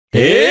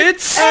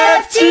It's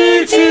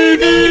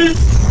FGTV!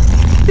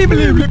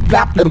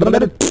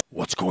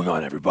 What's going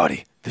on,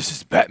 everybody? This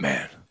is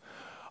Batman.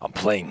 I'm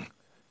playing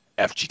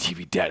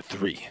FGTV Dad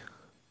 3.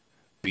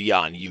 Be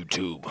on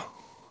YouTube.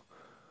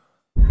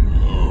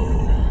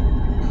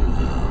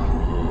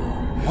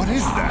 What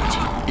is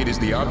that? It is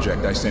the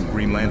object I sent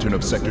Green Lantern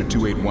of Sector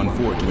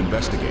 2814 to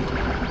investigate.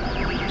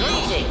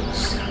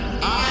 Greetings!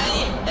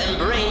 I am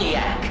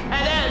Brainiac,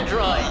 an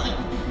android,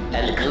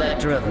 and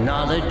collector of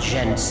knowledge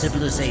and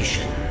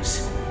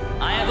civilizations.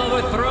 I have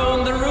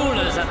overthrown the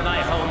rulers of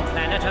my home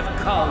planet of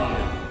Kalu.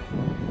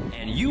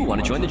 And you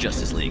want to join the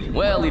Justice League?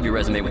 Well, leave your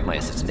resume with my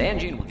assistant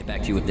Angie, and we'll get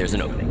back to you if there's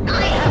an opening.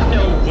 I have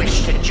no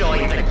wish to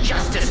join the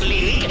Justice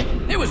League.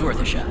 It was worth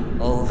a shot.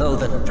 Although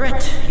the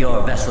threat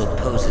your vessel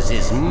poses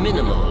is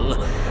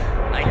minimal,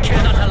 I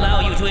cannot allow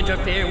you to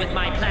interfere with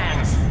my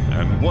plans.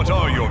 And what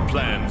are your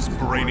plans,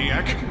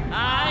 Brainiac?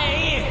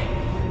 I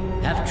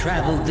have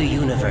traveled the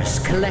universe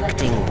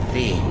collecting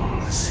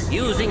things,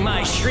 using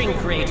my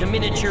shrink ray to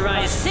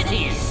miniaturize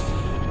cities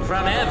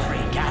from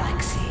every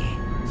galaxy.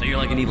 So you're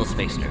like an evil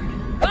space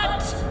nerd.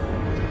 But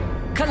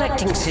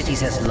collecting cities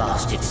has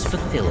lost its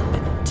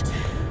fulfillment.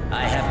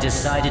 I have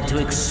decided to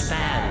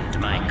expand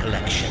my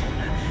collection.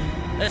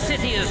 A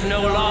city is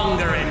no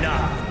longer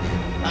enough.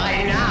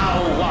 I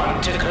now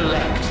want to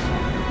collect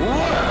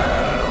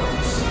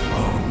worlds.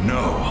 Oh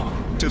no.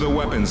 To the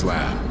weapons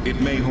lab. It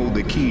may hold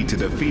the key to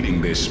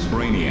defeating this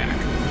Brainiac.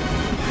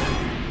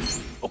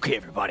 Okay,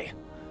 everybody.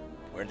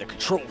 We're in the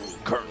control room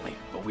currently,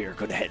 but we are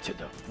going to head to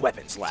the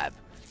weapons lab,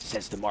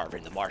 says the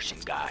Marvin, the Martian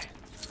guy.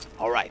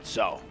 Alright,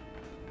 so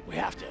we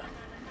have to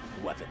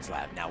the weapons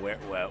lab. Now,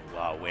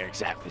 where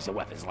exactly is the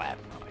weapons lab?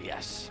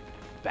 Yes,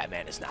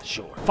 Batman is not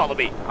sure. Follow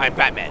me. I'm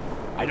Batman.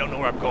 I don't know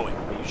where I'm going,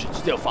 but you should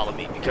still follow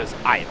me because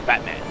I am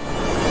Batman.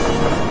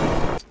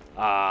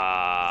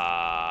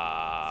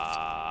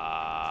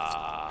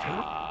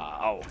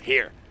 Oh,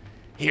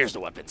 here's the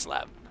weapons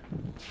lab.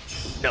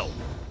 No,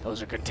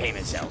 those are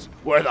containment cells.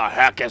 Where the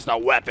heck is the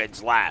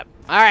weapons lab?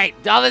 Alright,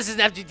 all this is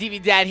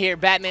FGTV Dad here.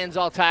 Batman's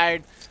all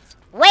tired.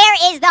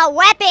 Where is the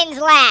weapons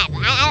lab?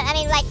 I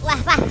mean, like,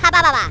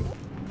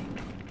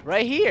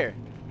 Right here.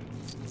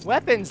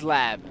 Weapons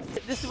lab.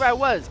 This is where I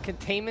was.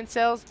 Containment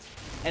cells.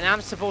 And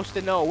I'm supposed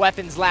to know a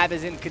weapons lab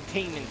is in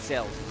containment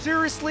cells.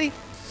 Seriously?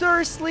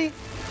 Seriously?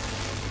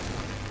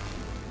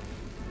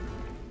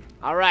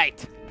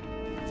 Alright.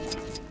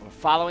 We're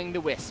following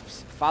the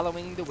wisps.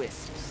 Following the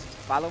wisps.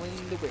 Following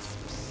the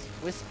wisps.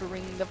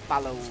 Whispering the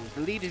follows.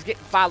 The leader's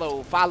getting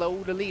follow. Follow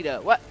the leader.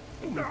 What?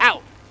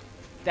 Ow!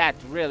 That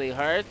really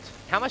hurt.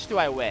 How much do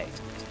I weigh?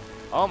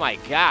 Oh my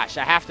gosh,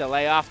 I have to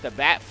lay off the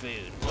bat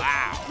food.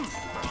 Wow.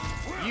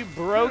 You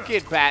broke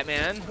it,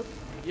 Batman.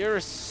 You're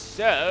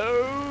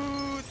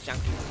so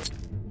chunky.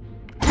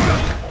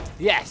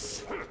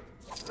 Yes.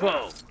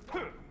 Boom.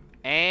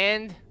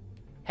 And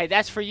hey,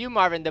 that's for you,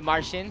 Marvin the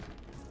Martian.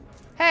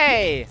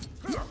 Hey.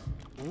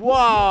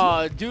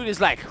 Whoa, dude is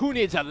like, who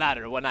needs a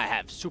ladder when I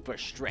have super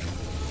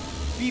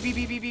strength? Beep, beep,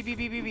 beep, beep, beep, beep,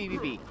 beep, beep,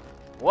 beep, beep.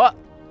 What?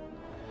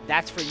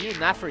 That's for you,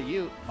 not for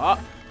you.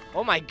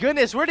 Oh my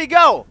goodness, where'd he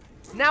go?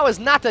 Now is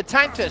not the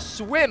time to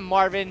swim,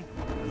 Marvin.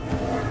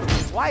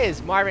 Why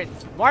is Marvin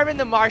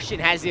the Martian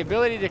has the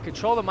ability to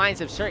control the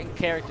minds of certain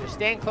characters.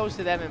 Stand close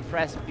to them and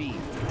press B.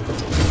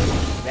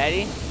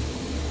 Ready?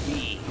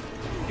 B.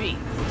 B.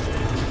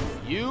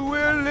 You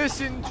will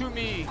listen to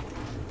me.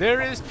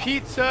 There is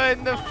pizza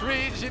in the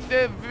fridge in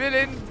the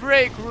villain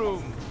break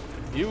room.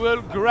 You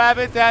will grab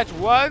it at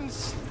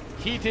once,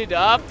 heat it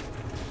up.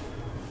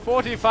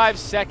 45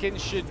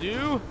 seconds should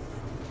do.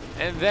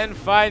 And then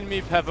find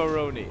me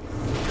pepperoni.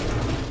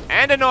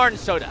 And an orange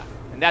soda.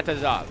 And that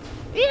is all.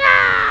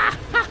 Yeah!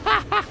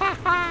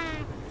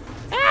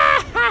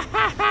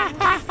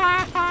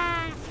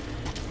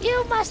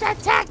 you must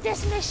attack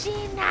this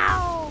machine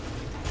now.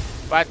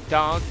 But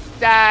don't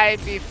die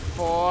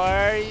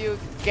before you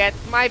get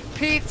my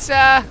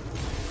pizza.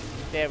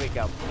 There we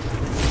go.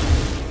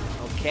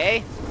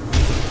 Okay.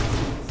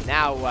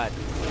 Now what?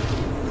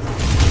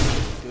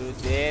 Do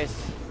this.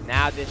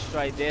 Now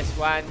destroy this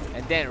one.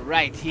 And then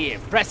right here.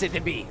 Press it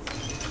to B.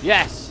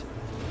 Yes.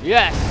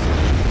 Yes.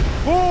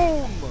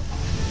 Boom.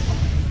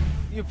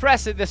 You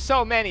press it to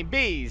so many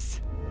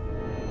B's.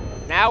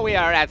 Now we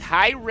are at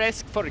high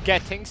risk for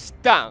getting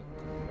stung.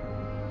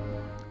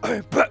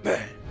 I'm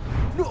Batman.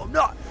 No, I'm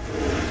not.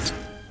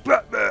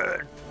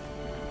 Batman.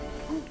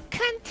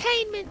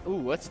 Containment. Ooh,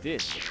 what's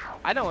this?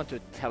 I don't want to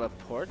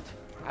teleport.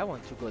 I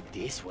want to go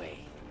this way.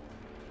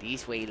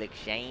 This way looks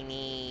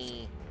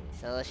shiny.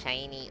 So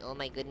shiny. Oh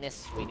my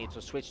goodness. We need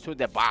to switch to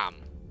the bomb.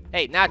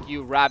 Hey, not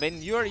you,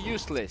 Robin. You're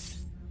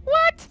useless.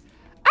 What?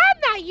 I'm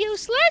not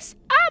useless.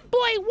 I'm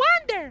Boy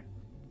Wonder.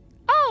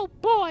 Oh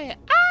boy,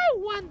 I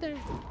wonder.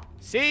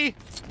 See?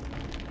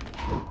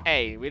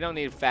 Hey, we don't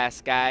need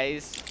fast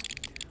guys.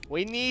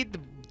 We need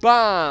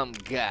bomb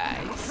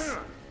guys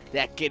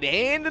that can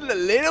handle a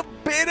little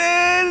bit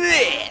of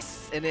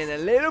this and then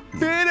a little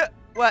bit of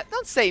what?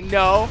 Don't say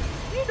no.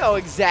 You know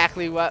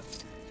exactly what.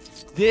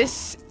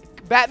 This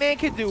Batman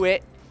can do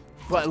it,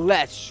 but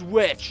let's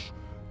switch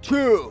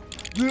to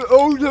the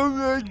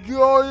ultimate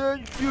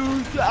giant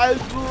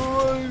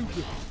Cyborg.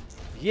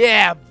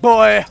 Yeah,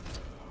 boy.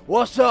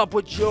 What's up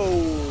with you?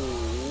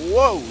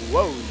 Whoa,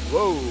 whoa,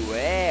 whoa,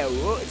 yeah,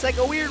 whoa. It's like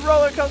a weird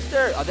roller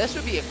coaster. Oh, this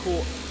would be a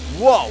cool.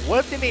 Whoa, what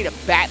if they made a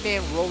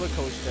Batman roller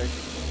coaster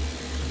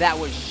that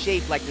was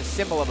shaped like the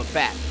symbol of a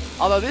bat?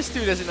 Although this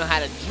dude doesn't know how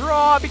to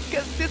draw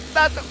because this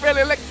doesn't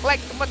really look like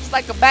much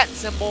like a bat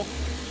symbol.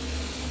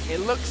 It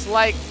looks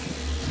like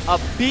a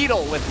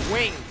beetle with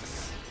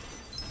wings.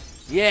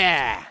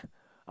 Yeah,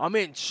 I'm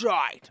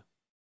inside.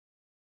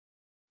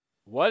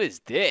 What is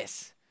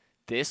this?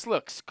 This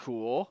looks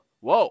cool.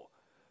 Whoa,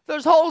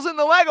 there's holes in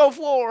the Lego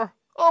floor.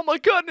 Oh my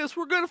goodness,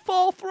 we're gonna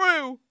fall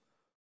through.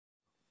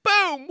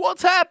 Boom,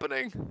 what's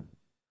happening?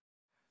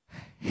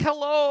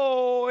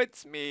 Hello,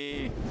 it's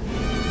me.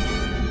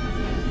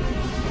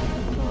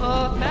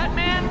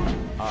 Batman?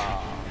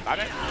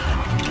 Batman?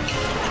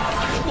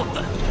 What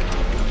the?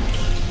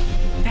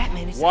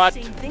 Batman is What?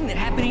 the same thing that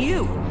happened to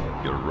you.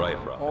 You're right,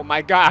 Robin. Oh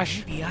my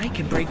gosh. Maybe I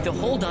can break the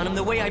hold on him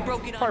the way I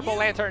broke it on Purple you.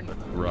 Lantern.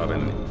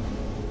 Robin,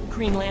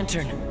 Green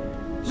Lantern,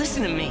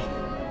 listen to me.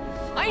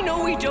 I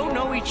know we don't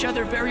know each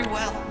other very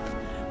well.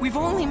 We've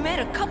only met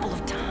a couple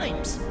of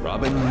times.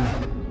 Robin,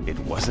 it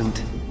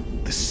wasn't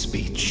the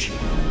speech.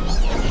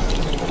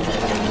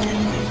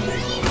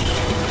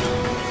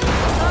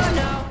 Oh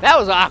no. That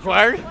was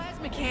awkward.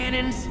 Plasma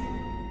cannons.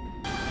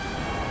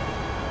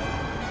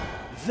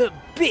 The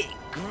Big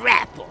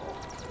Grapple.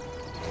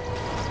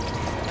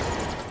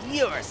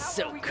 Your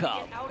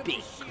so-called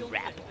Big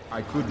Grapple.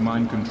 I could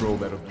mind control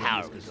that of How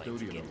are Grundy's we going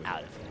to custodial get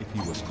out of it? if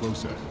he was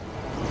closer.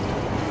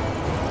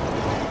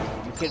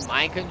 You can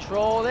mind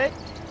control it?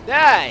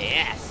 Ah,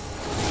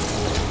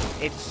 yes.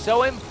 It's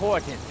so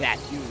important that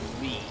you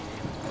read.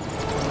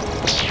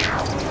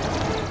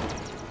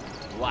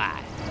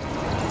 Why?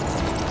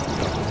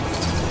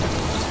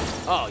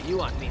 Oh, you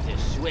want me to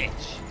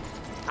switch?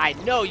 I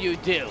know you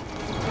do.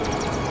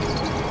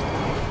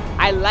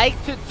 I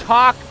like to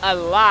talk a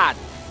lot,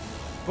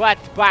 but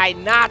by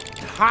not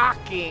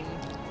talking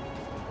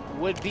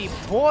would be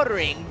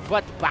boring,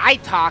 but by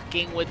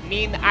talking would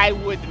mean I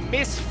would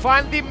miss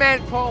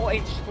fundamental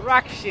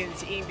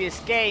instructions in this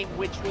game,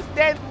 which would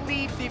then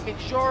lead the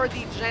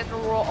majority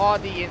general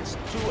audience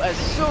to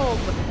assume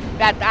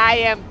that I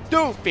am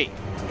doofy.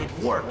 It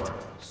worked.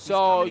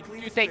 So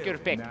you take your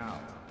pick. Now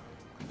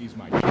is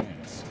my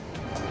chance.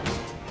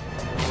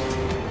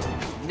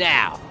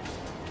 Now.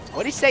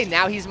 What did he say?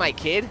 Now he's my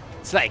kid?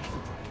 It's like,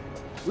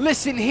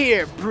 listen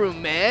here,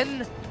 Broom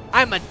Man.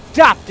 I'm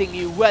adopting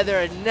you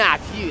whether or not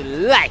you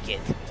like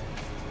it.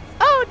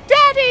 Oh,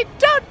 Daddy,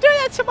 don't do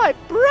that to my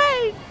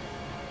brain.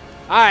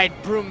 All right,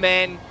 Broom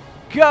Man,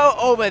 go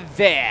over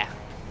there.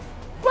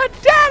 But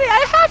Daddy,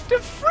 I have to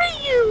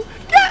free you.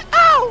 Get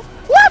out.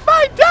 Let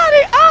my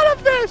daddy out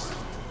of this.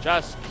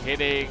 Just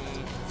kidding.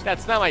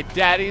 That's not my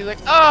daddy. He's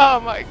like, oh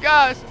my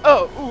gosh.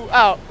 Oh, ooh,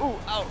 ow, ooh,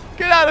 ow.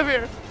 Get out of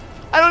here.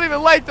 I don't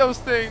even like those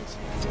things.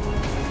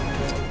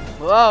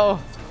 Whoa.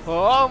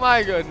 Oh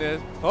my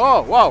goodness.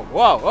 Oh, whoa,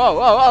 whoa, whoa,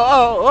 whoa,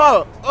 whoa,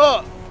 whoa,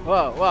 whoa,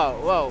 whoa, whoa,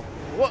 whoa,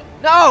 whoa.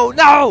 No,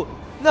 no.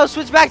 No,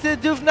 switch back to the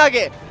Doof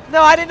Nugget.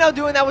 No, I didn't know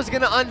doing that was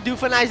going to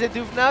undoofanize the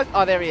Doof Nug.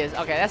 Oh, there he is.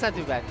 Okay, that's not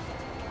too bad.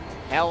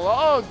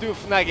 Hello,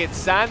 Doof Nugget,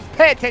 son.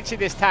 Pay attention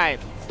this time.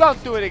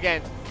 Don't do it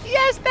again.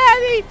 Yes,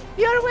 Daddy.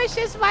 Your wish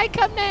is my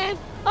command.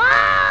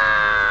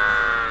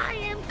 Ah, I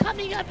am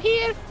coming up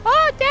here.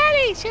 Oh,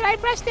 Daddy, should I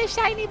press this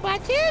shiny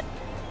button?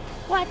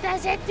 What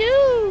does it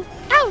do?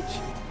 Ouch.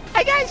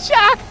 I got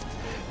shocked.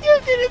 You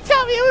didn't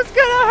tell me it was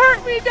gonna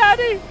hurt me,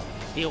 Daddy.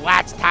 The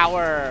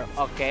Watchtower.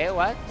 Okay,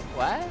 what?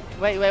 What?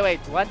 Wait, wait, wait.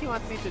 What do you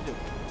want me to do?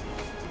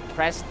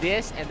 Press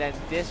this, and then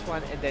this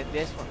one, and then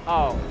this one.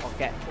 Oh,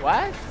 okay.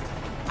 What?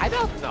 I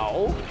don't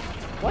know.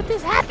 What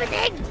is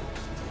happening?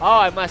 Oh,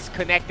 I must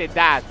connect the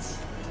dots.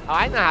 Oh,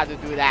 I know how to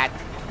do that.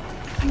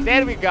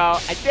 There we go.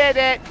 I did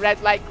it. Red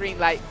light, green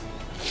light.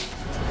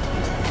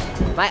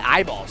 My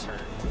eyeballs hurt.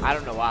 I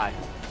don't know why.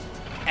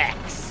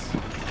 X.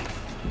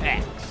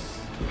 X.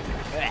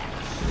 X.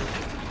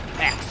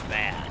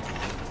 X-Men.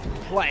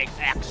 Playing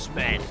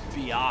X-Men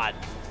Beyond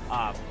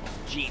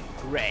Jean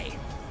Grey,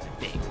 I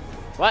think.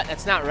 What?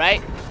 That's not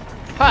right?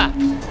 Huh.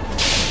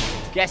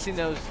 Guessing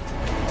those.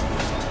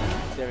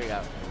 There we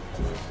go.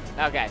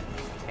 Okay.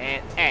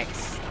 And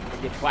X.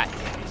 The button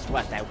is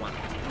what I want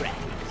to press.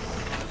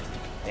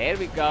 There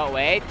we go.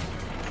 Wait.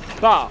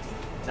 Boom.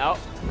 No.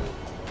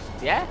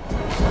 Yeah?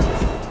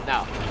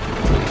 No.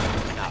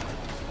 No.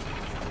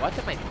 What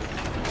am I doing?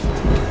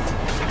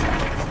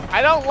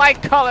 I don't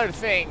like colored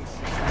things.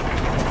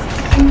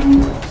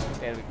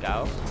 There we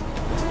go.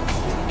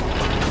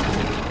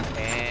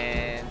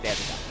 And there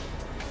we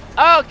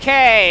go.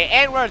 Okay,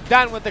 and we're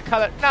done with the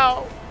color.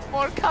 No,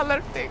 more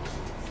colored things.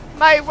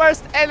 My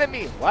worst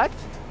enemy. What?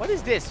 What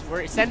is this?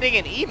 We're sending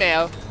an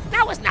email.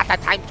 Now is not the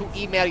time to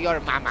email your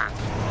mama.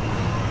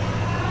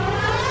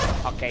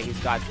 Okay, he's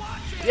gone.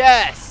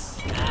 Yes!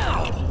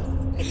 Ow!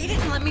 He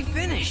didn't let me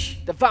finish.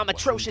 The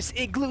vomitrocious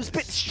igloo's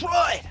been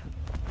destroyed.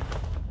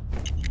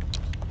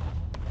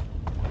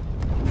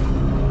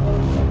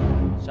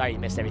 Sorry you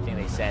missed everything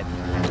they said.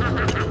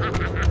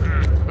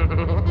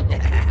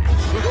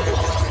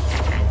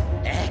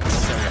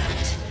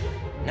 Excellent.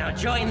 Now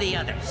join the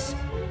others.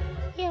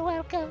 You're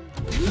welcome.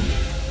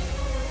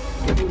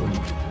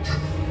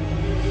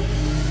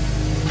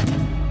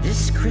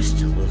 This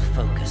crystal will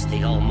focus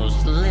the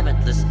almost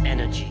limitless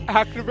energy.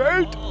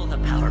 Activate! All the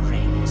power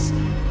rings.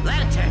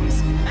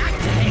 Lanterns,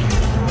 activate!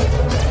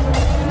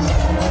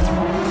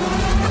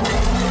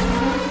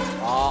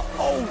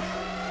 Oh!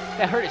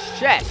 That hurt his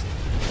chest.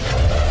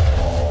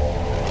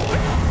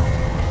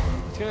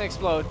 It's gonna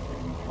explode.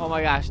 Oh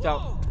my gosh,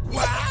 don't.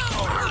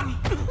 Wow!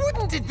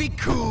 Wouldn't it be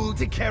cool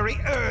to carry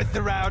Earth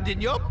around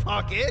in your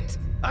pocket?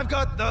 I've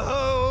got the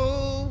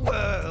whole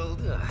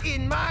world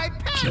in my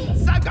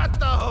pants. I've got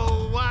the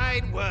whole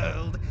wide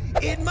world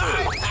in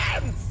my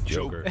pants.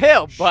 Joker.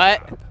 Hell,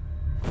 butt.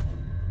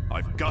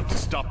 I've got to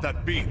stop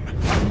that beam.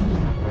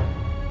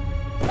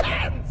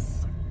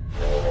 Pants.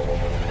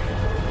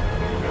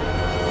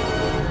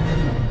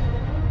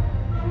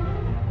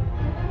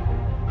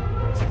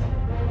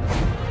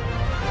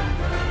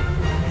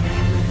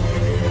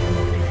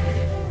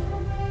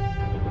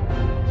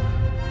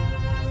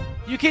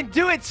 You can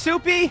do it,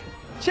 Soupy!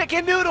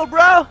 Chicken noodle,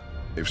 bro!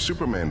 If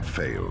Superman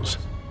fails,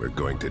 we're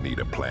going to need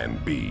a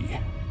plan B.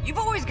 You've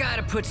always got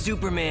to put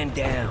Superman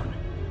down.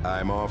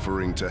 I'm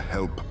offering to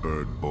help,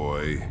 Bird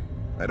Boy.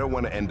 I don't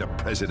want to end up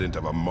president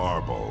of a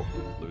marble.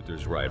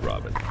 Luther's right,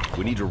 Robin.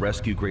 We need to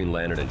rescue Green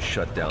Lantern and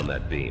shut down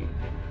that beam.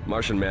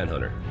 Martian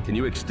Manhunter, can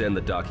you extend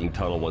the docking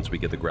tunnel once we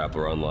get the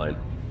grappler online?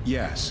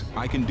 Yes,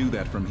 I can do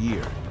that from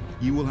here.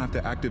 You will have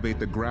to activate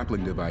the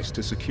grappling device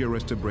to secure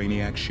us to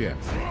Brainiac's ship.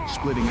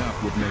 Splitting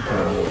up would make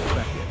her more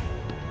effective.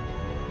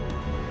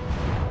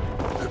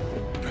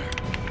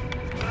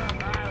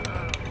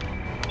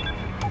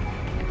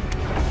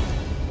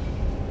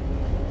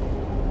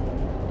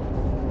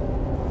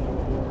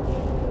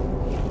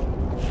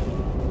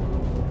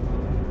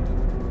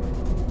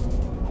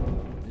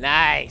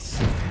 Nice.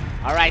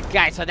 All right,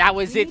 guys. So that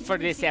was it for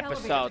this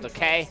episode.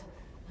 Okay.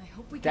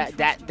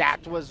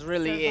 That was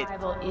really it.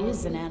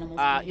 Is an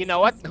animal's you know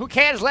what? Who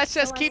cares? Let's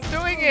just keep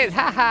doing it.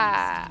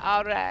 Haha.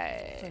 All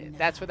right.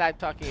 That's what I'm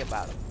talking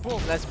about.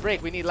 Boom. Let's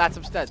break. We need lots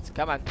of studs.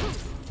 Come on.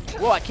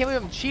 Whoa! I can't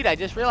believe I'm Cheetah. I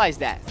just realized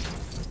that.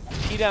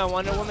 Cheetah and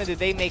Wonder Woman. Did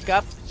they make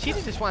up?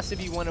 Cheetah just wants to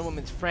be Wonder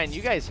Woman's friend.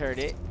 You guys heard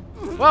it.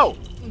 Whoa.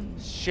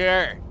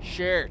 Sure.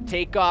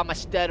 Take all my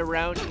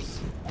stud-a-ronies.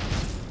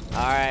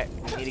 All right.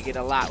 We need to get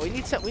a lot. We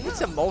need some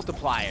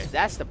multipliers.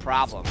 That's the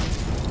problem.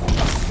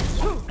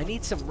 I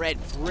need some red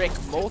brick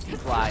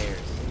multipliers.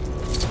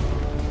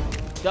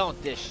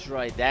 Don't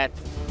destroy that.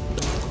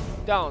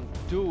 Don't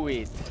do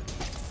it.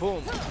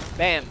 Boom.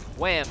 Bam.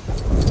 Wham.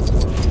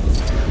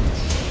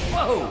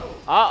 Whoa.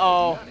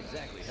 Uh-oh.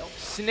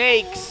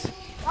 Snakes.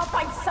 I'll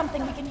find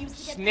something we can use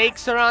to get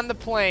Snakes are on the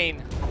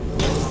plane.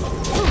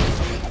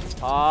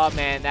 Oh,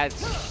 man. That's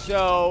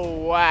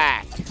so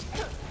whack.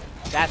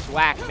 That's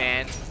whack,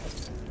 man.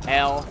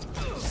 L.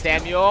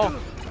 Samuel.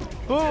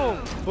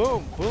 Boom.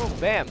 Boom. Boom.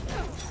 Bam.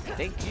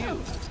 Thank you.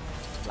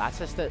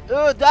 Lots of stuff.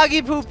 Oh,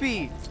 doggy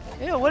poopy.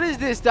 Ew, what is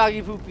this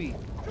doggy poopy?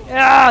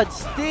 Ah, it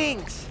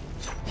stinks.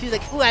 She's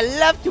like, ooh, I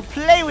love to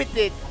play with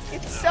it.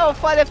 It's so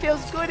fun. It feels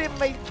good in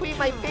between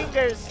my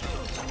fingers.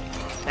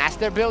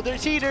 Master Builder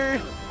Cheater.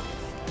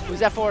 Who's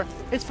that for?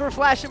 It's for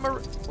Flash and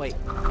Wait.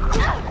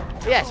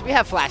 Yes, we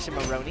have Flash and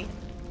Maroni.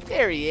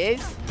 There he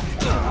is.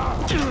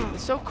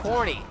 It's so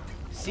corny.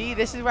 See,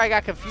 this is where I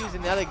got confused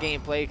in the other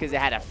gameplay because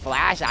it had a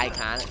Flash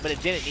icon, but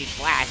it didn't need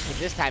Flash, because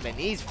this time it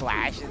needs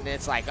Flash, and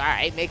it's like, all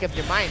right, make up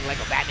your mind,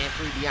 Lego Batman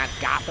Beyond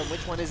Gotham,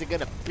 which one is it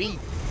going to be?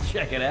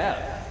 Check it out.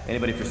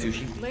 Anybody for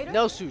sushi? Later?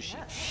 No sushi.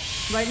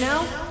 Right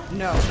now?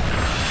 No.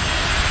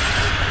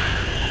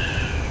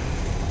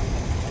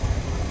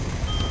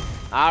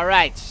 All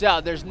right,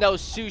 so there's no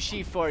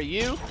sushi for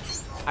you.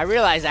 I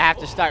realize I have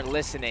to start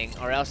listening,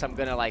 or else I'm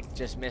going to, like,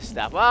 just miss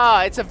stuff. Oh,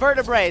 it's a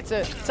vertebrae. It's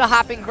a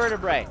hopping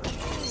vertebrae.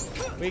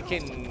 We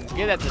can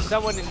give that to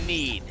someone in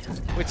need,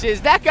 which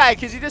is that guy,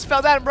 because he just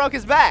fell down and broke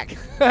his back.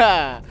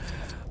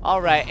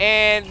 All right,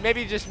 and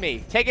maybe just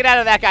me. Take it out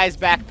of that guy's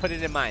back, put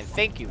it in mine.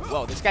 Thank you.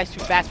 Whoa, this guy's too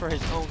fast for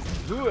his own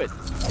good.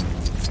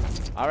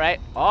 All right.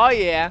 Oh,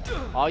 yeah.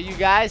 All you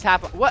guys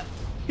hop. What?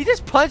 He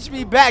just punched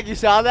me back. You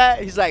saw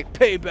that? He's like,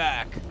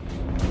 payback.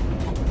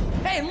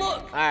 Hey,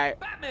 look! All right.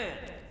 Batman!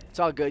 It's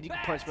all good. You can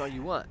punch me all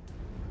you want.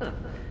 Huh.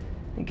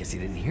 I guess he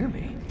didn't hear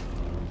me.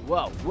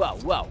 Whoa, whoa,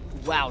 whoa.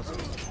 Wowzer.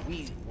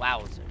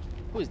 Wowzer.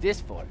 Who is this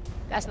for?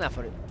 That's not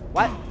for it.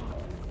 What?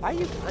 Why are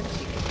you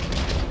punching?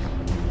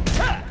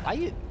 Why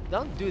you?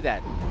 Don't do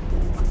that.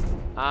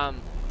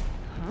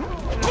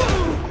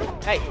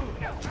 Hey.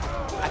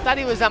 I thought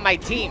he was on my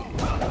team.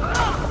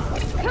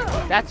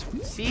 That's,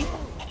 see?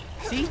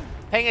 See?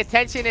 Paying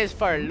attention is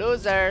for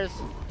losers.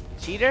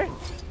 Cheater?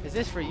 Is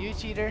this for you,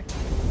 Cheater?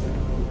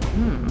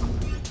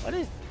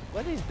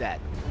 What is that?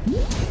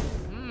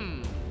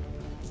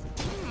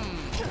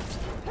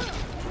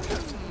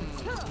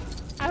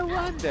 I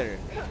wonder.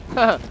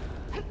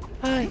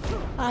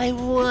 I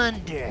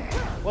wonder.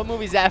 What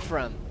movie is that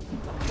from?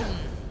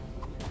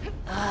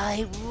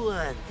 I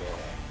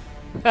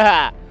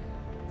wonder.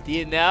 Do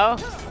you know?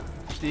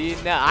 Do you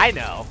know? I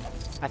know.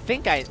 I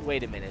think I...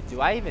 Wait a minute. Do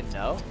I even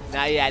know?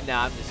 No, yeah, no,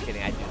 I'm just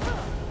kidding. I do know.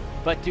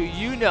 But do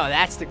you know?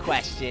 That's the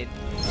question.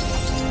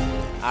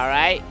 All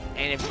right?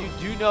 And if you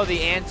do know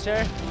the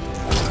answer,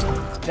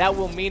 that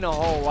will mean a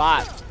whole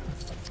lot.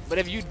 But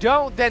if you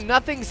don't, then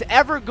nothing's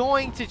ever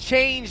going to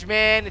change,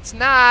 man. It's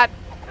not.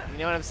 You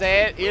know what I'm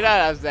saying? You know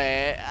what I'm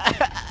saying?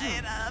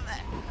 You know what I'm saying?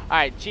 All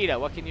right, Cheetah,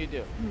 what can you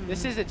do?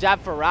 This is a job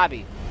for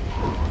Robbie.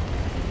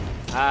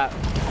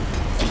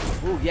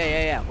 Ooh,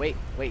 yeah. Wait.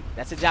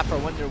 That's a job for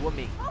Wonder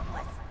Woman.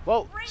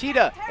 Whoa,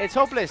 Cheetah, it's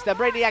hopeless. The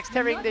Brainiac's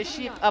tearing the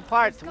ship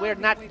apart. We're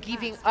not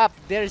giving up.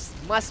 There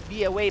must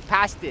be a way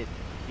past it.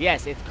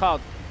 Yes, it's called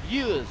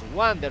Use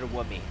Wonder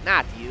Woman.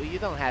 Not you. You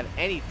don't have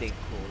anything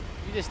cool.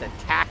 You just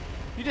attack.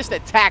 You just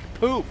attack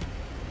poop.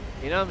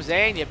 You know what I'm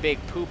saying? You big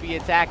poopy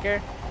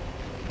attacker.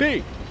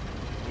 B.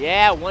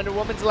 Yeah, Wonder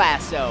Woman's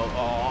lasso.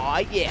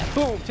 Oh, yeah.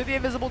 Boom, to the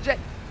invisible jet.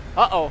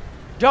 Uh-oh.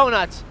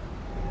 Donuts.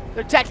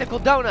 They're technical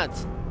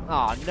donuts.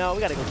 Oh, no,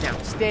 we gotta go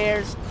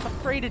downstairs. I'm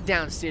afraid of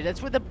downstairs.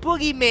 That's where the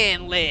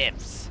boogeyman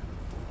lives.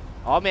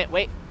 Oh, man,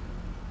 wait.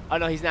 Oh,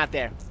 no, he's not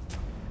there.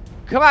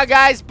 Come on,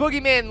 guys.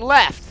 Boogeyman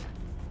left.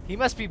 He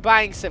must be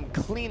buying some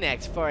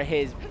Kleenex for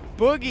his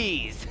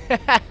boogies.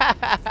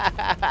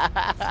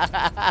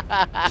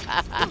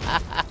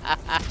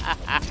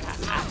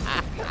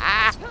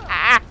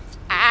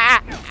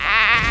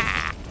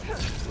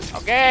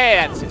 Okay,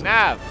 that's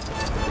enough.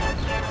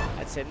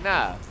 That's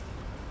enough.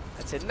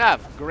 That's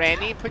enough.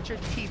 Granny, put your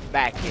teeth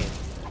back in.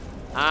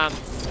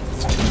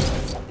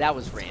 That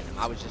was random.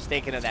 I was just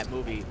thinking of that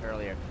movie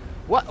earlier.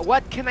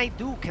 What can I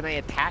do? Can I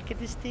attack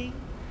this thing?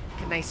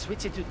 Can I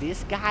switch it to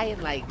this guy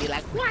and like be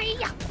like, why?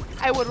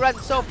 I would run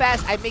so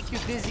fast, I make you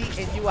dizzy,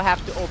 and you will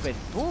have to open.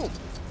 Boom!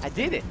 I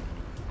did it.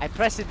 I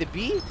press it the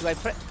B. Do I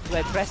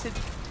press it?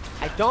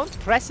 I don't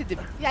press it the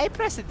B. Yeah, I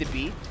press it the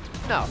B.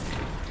 No,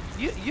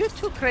 you're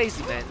too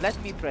crazy, man.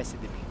 Let me press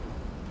it the B.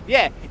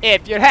 Yeah,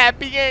 if you're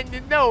happy and you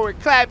know it,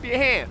 clap your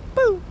hand.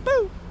 Boo,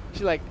 boo.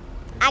 She's like,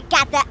 I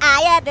got the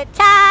eye of the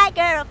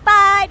tiger, a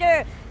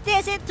fighter.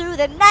 Dancing through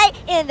the night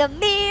in the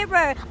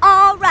mirror.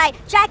 All right,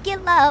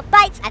 Dracula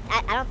bites.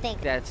 I don't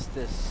think that's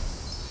the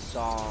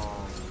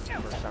song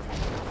for some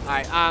reason. All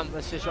right,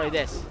 let's just show you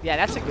this. Yeah,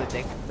 that's a good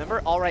thing.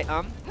 Remember, all right,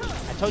 I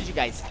told you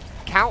guys,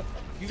 count.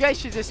 You guys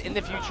should just in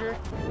the future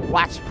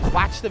watch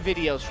the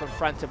videos from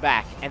front to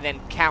back and then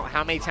count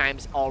how many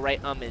times all right,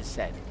 is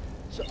said.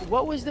 So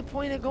what was the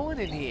point of going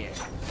in here?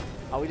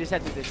 Oh, we just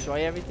had to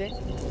destroy everything?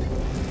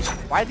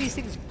 Why are these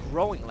things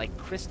growing like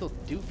crystal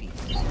doofies?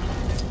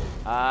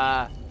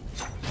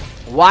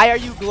 Why are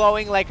you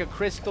glowing like a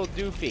crystal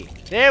doofy?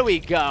 There we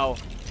go.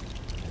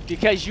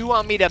 Because you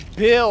want me to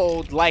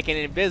build like an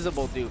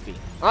invisible doofy.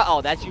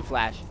 Uh-oh, that's you,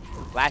 Flash.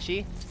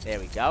 Flashy. There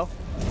we go.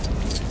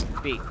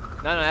 B.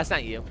 No, that's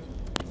not you.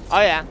 Oh,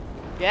 yeah.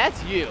 Yeah,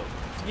 that's you.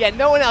 Yeah,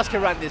 no one else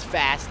can run this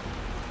fast.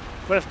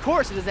 But of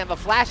course, it doesn't have a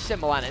Flash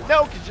symbol on it.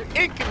 No, because you're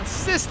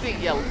inconsistent,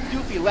 you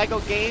doofy Lego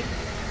game.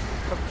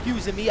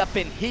 Confusing me up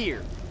in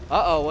here.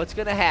 Uh-oh, what's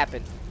going to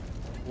happen?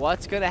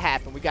 What's going to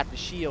happen? We got the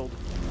shield.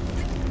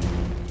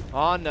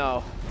 Oh,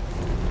 no.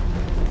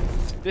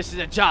 This is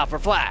a job for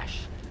Flash.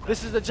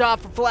 This is a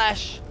job for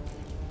Flash.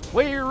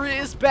 Where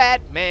is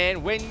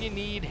Batman when you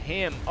need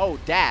him? Oh,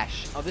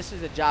 Dash. Oh, this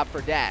is a job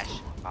for Dash.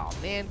 Oh,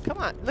 man, come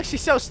on. Look,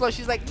 she's so slow.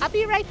 She's like, I'll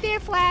be right there,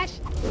 Flash.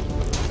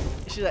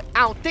 She's like, I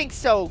don't think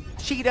so,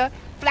 Cheetah.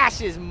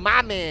 Flash is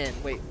my man.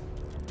 Wait.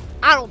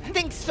 I don't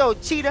think so,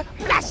 Cheetah.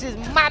 Flash is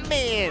my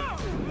man.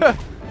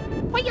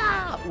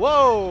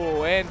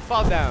 Whoa, and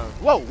fall down.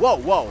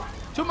 Whoa.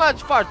 Too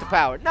much fart to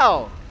power.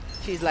 No.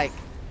 She's like,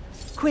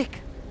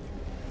 quick.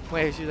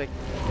 Wait, she's like,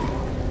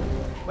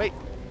 wait.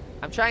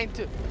 I'm trying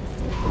to.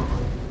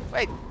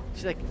 Wait.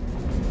 She's like,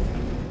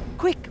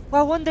 quick,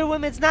 while Wonder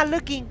Woman's not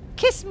looking.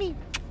 Kiss me.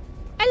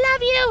 I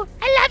love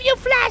you,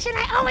 Flash, and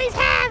I always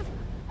have.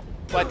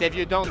 But if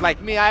you don't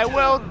like me, I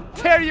will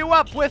tear you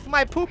up with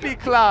my poopy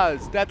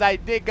claws that I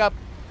dig up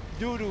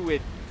doo-doo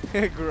with.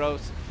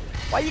 Gross.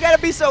 Why you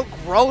gotta be so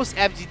gross,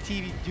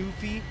 FGTV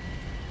doofy?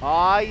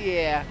 Oh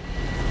yeah.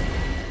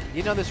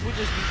 You know, this would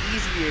just be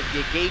easier if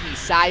you gave me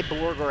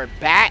Cyborg or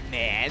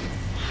Batman.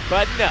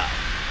 But no.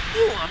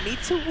 You want me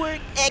to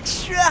work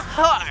extra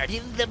hard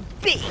in the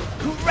big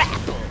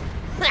grapple.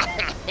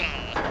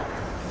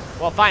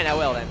 Well, fine, I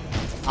will then.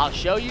 I'll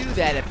show you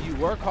that if you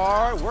work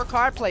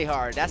hard, play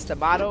hard. That's the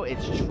motto.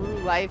 It's true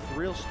life,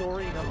 real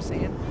story, you know what I'm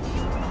saying?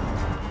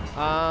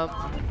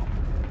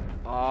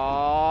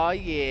 Oh,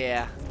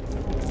 yeah.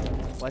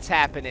 What's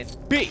happening?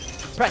 B,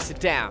 press it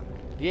down.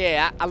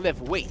 Yeah, I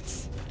lift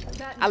weights.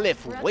 I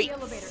lift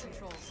weights.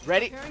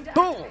 Ready?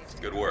 Boom.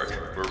 Good work.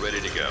 We're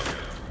ready to go.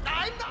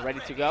 Ready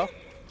to go?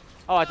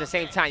 Oh, at the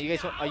same time. You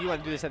guys want, you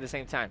want to do this at the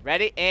same time.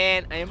 Ready?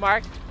 And on your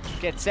mark.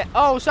 Get set.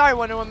 Oh, sorry,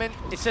 Wonder Woman.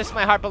 It's just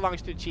my heart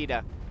belongs to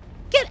Cheetah.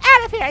 Get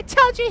out of here. I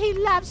told you he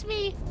loves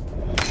me.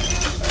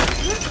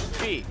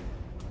 B.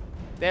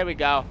 There we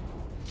go.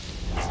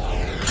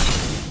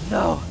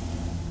 No.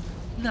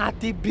 Not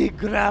the big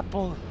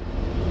grapple.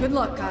 Good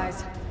luck,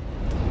 guys.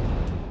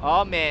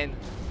 Oh man.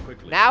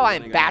 Now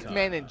I'm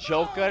Batman and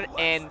Joker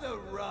and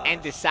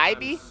the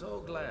Cyborg.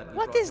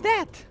 What is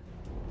that?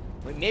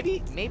 Wait,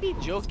 maybe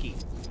jokey.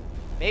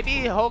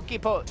 Maybe hokey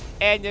pokey.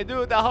 And you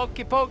do the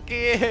hokey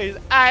pokey.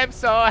 I'm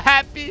so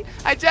happy.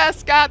 I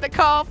just got a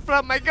call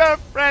from my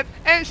girlfriend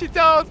and she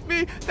told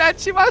me that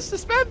she wants to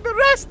spend the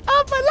rest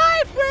of my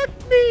life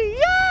with me.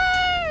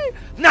 Yay!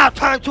 Now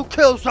time to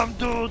kill some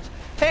dudes.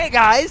 Hey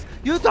guys,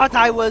 you thought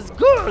I was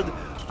good.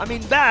 I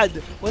mean bad.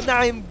 When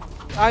I'm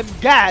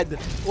gad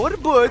or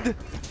good.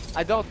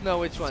 I don't know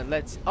which one.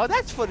 Oh,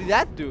 that's for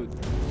that dude.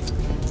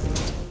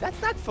 That's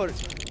not for...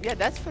 Yeah,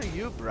 that's for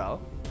you, bro.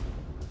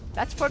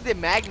 That's for the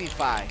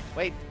magnify.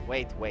 Wait.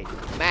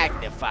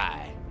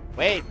 Magnify.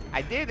 Wait,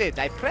 I did it.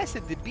 I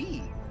pressed the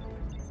B.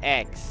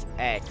 X.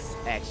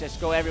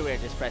 Just go everywhere.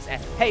 Just press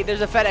X. Hey,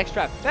 there's a FedEx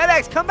truck.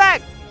 FedEx, come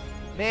back!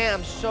 Man,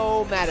 I'm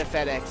so mad at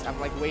FedEx. I'm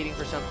like waiting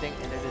for something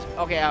and they're just...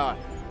 Okay,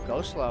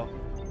 go slow.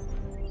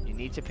 You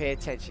need to pay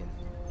attention.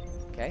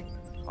 Okay?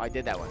 Oh, I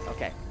did that one.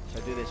 Okay, so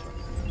do this one.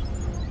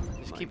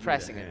 Just keep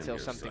pressing until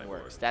something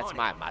works. That's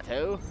my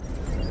motto.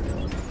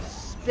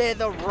 Spare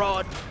the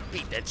rod,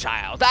 beat the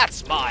child.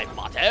 That's my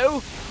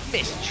motto.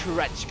 Miss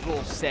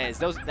Trunchbull says.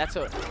 That's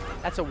a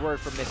word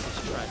for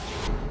Mrs.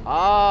 Trunch.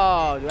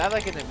 Oh, do I have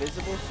like an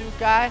invisible suit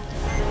guy?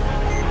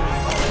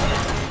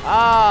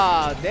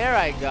 Oh, there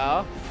I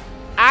go.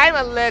 I'm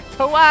a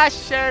little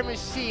washer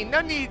machine. No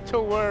need to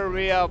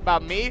worry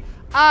about me.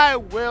 I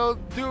will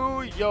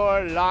do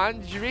your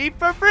laundry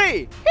for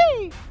free.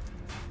 Hey.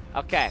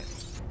 Okay.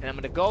 And I'm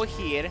gonna go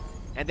here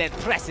and then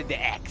press it to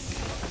X.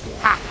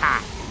 Ha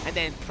ha. And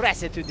then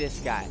press it to this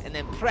guy. And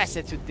then press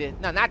it to this.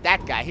 No, not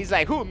that guy. He's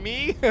like, who,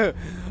 me? This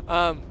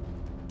guy.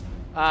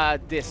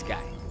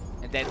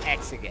 And then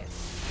X again.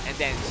 And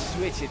then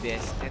switch it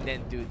this. And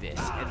then do this.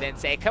 And then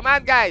say, come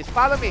on, guys.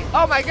 Follow me.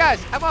 Oh, my gosh.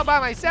 I'm all by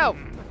myself.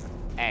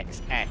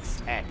 X.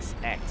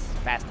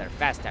 Faster.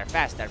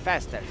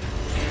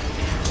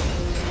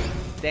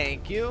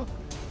 Thank you.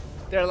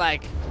 They're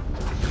like,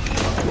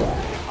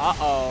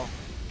 uh-oh.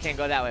 Can't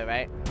go that way,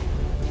 right?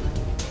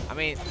 I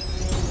mean,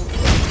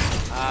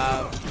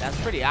 that's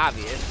pretty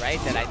obvious, right?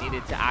 That I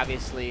needed to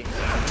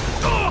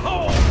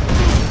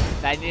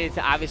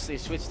obviously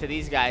switch to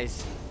these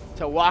guys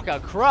to walk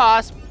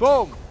across.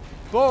 Boom.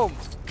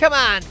 Come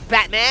on,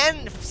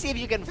 Batman. See if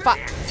you can fuck.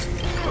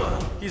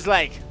 He's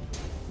like,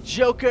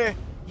 Joker,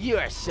 you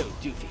are so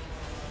doofy.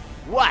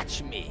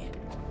 Watch me.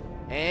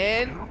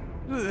 And,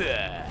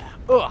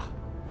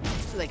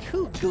 it's like,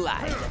 who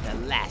glides at the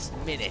last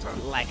minute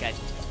like a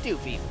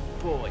doofy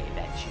boy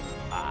that you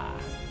are?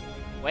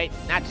 Wait,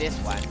 not this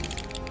one.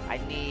 I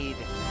need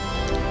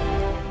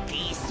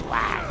these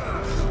one.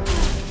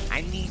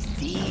 I need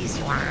these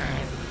one.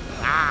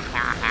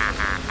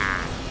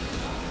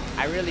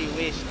 I really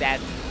wish that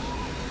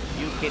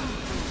you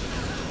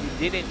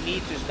didn't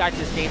need to start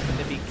this game from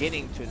the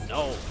beginning to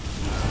know.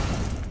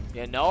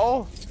 You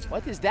know?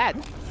 What is that?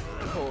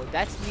 Oh,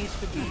 that needs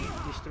to be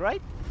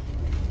destroyed?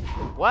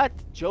 What?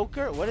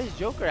 Joker? What does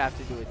Joker have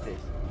to do with this?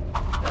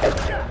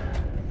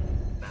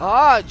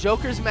 Oh,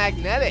 Joker's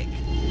magnetic.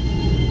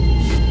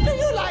 Do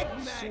you like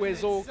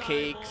Swizzle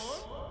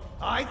cakes.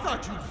 I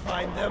thought you'd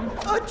find them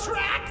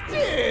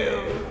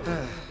attractive.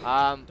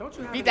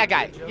 Beat that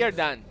guy. You're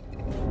done.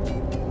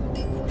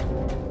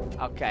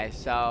 Okay,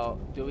 so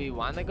do we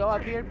want to go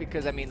up here?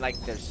 Because I mean, like,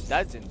 there's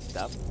studs and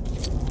stuff.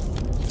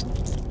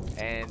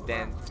 And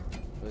then,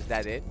 was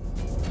that it?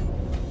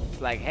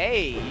 It's like,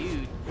 hey,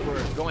 you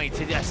were going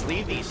to just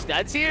leave these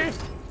studs here?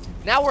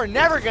 Now we're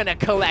never gonna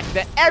collect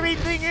the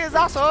everything is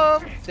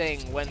awesome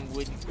thing when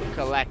we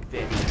collect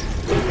it.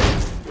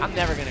 I'm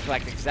never gonna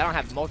collect it because I don't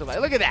have multiple.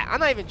 Look at that. I'm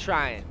not even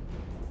trying.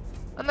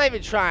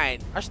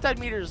 Our stud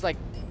meter is like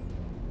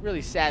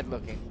really sad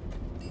looking.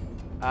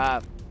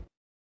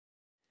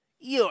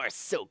 Your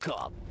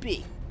so-called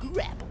big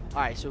grapple.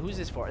 Alright, so who's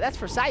this for? That's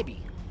for Cyborg.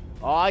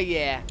 Oh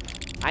yeah.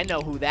 I know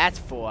who that's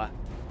for.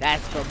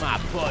 That's for my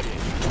buddy.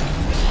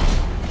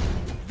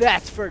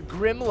 That's for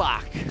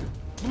Grimlock.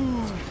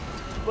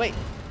 Wait.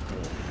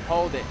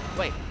 Hold it.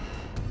 Wait.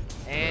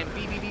 And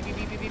beep.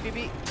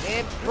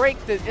 And break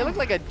the... It looked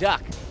like a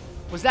duck.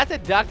 Was that the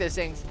duck that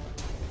sings?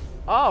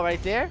 Oh,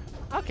 right there?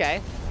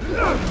 Okay.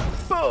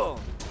 Boom.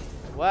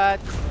 What?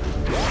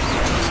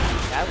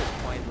 That was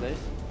pointless.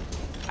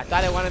 I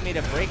thought it wanted me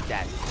to break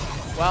that.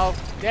 Well,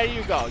 there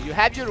you go. You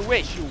have your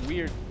wish, you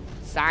weird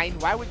sign.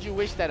 Why would you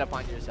wish that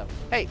upon yourself?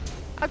 Hey,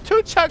 I'm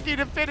too chunky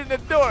to fit in the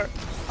door.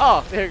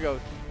 Oh, there you go.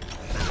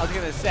 I was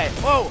gonna say.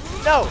 Whoa,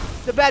 no,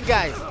 the bad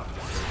guys.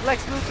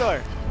 Lex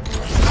Luthor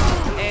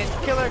and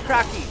Killer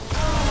Crocky.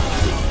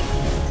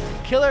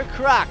 Killer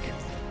Croc.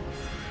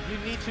 You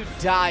need to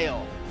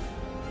dial.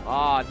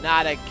 Oh,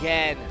 not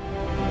again.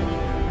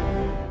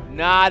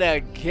 Not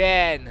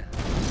again.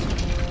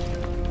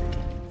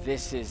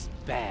 This is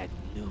bad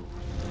news.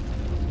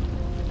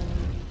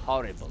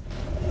 Horrible.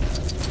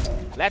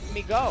 Let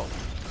me go.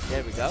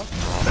 There we go.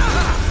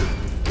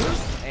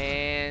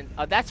 And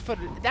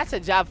that's a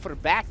job for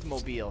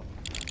Batmobile.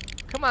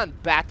 Come on,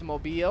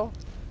 Batmobile.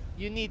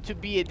 You need to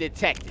be a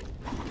detective.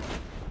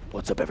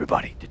 What's up,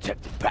 everybody?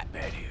 Detective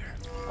Batman here.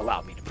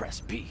 Allow me to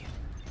press B,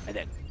 and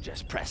then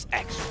just press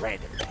X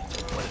randomly.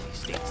 One of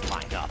these things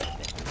line up, and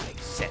then it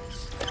makes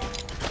sense.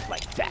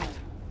 Like that.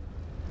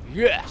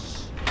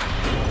 Yes!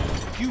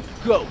 You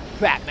go,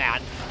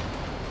 Batman!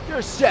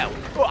 You're so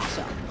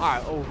awesome!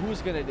 Alright, oh,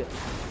 who's going to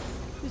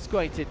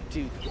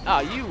do... Oh,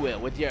 you will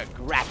with your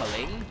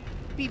grappling.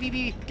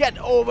 BBB, get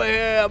over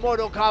here!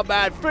 Mortal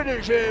Kombat,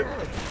 finish him!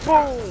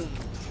 Boom!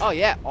 Oh,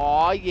 yeah.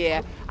 Oh,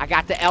 yeah. I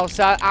got the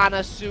Elsa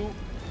Anna suit.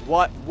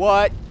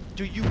 What?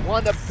 Do you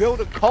want to build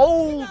a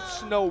cold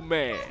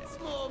snowman?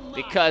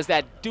 Because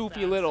that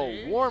doofy little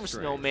warm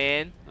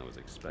snowman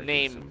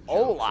named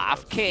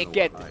Olaf can't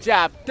get the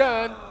job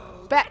done.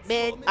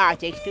 Batman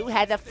Artist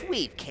has a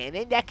freeze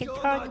cannon that can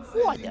turn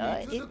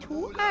water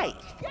into ice.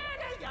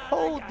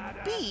 Hold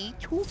B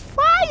to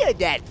fire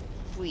that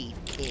freeze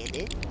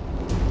cannon,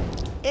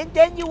 and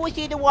then you will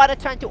see the water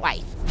turn to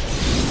ice.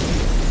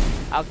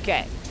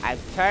 Okay, I'm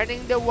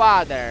turning the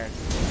water.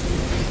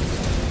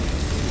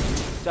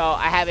 So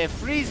I have a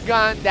freeze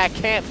gun that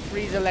can't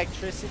freeze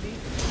electricity.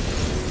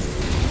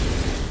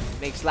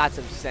 Makes lots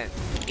of sense.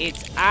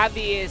 It's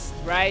obvious,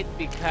 right?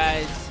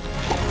 Because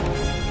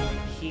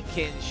he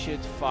can shoot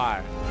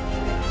far.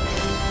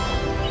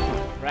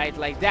 Right,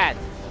 like that.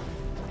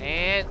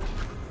 And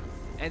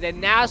then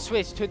now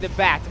switch to the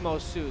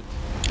Batmo suit.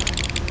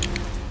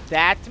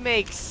 That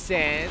makes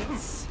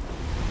sense.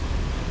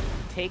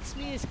 Takes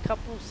me a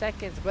couple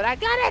seconds, but I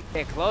got it.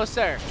 Get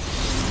closer.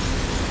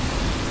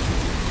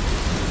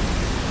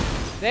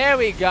 There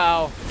we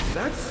go.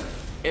 That's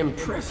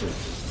impressive.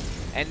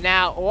 And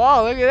now,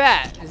 whoa, look at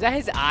that. Is that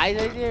his eyes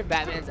right there?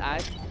 Batman's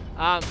eyes?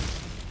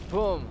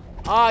 Boom.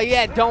 Oh,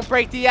 yeah, don't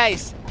break the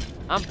ice.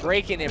 I'm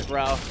breaking it,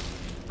 bro.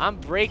 I'm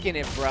breaking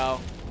it, bro.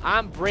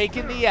 I'm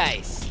breaking the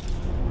ice.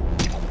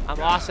 I'm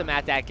awesome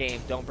at that game.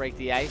 Don't break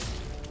the ice.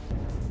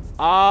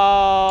 Oh,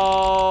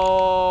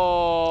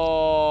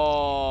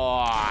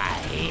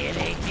 here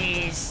it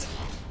is.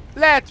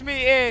 Let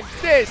me in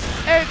this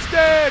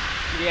instant.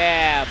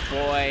 Yeah,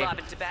 boy.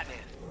 Robin to Batman.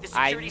 The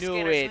I security knew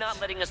scanner's it. not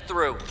letting us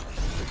through.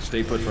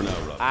 Stay put for now,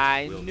 Robin.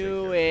 I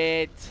knew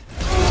it.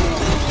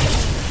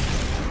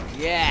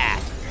 Yeah.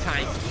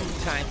 Times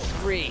 2, times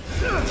 3.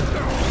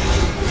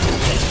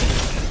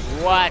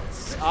 What?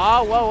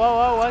 Oh,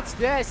 whoa. What's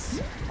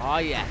this? Oh,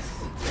 yes.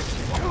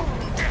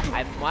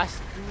 I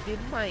must do the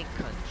mind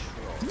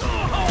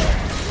control.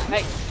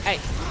 Hey.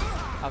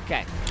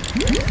 Okay.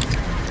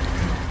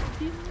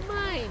 The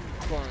mind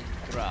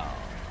control.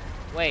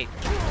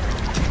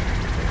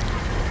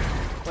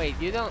 Wait,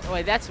 you don't...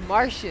 Wait, that's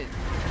Martian.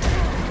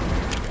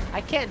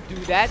 I can't do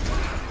that.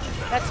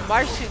 That's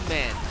Martian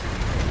Man.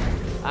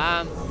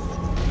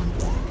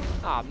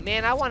 Oh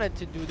man, I wanted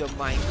to do the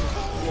mind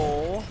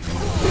control.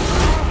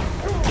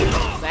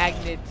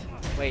 Magnet.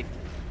 Wait.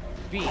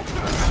 B.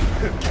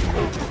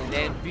 And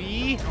then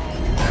B.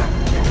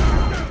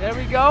 There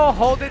we go.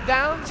 Hold it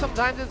down.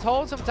 Sometimes it's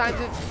hold, sometimes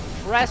it's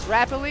press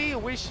rapidly.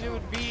 Wish it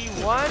would be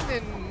one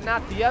and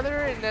not the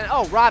other. And then,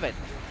 oh, Robin.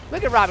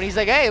 Look at Robin. He's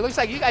like, hey, it looks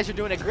like you guys are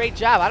doing a great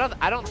job.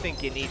 I don't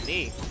think you need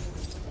me.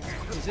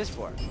 Who's this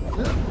for?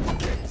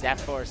 Is that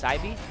for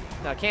Cyborg?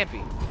 No, it can't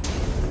be.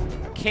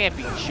 Can't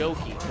be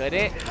Jokey, could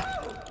it?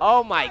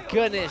 Oh my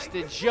goodness,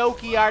 the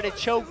Jokey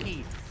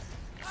artichokey.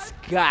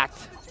 Scott.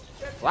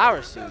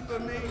 Flower suit.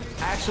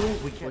 Actually,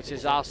 which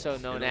is also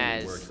known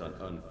as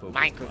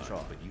mind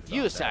control.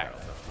 You, sir,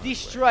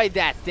 destroy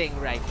that thing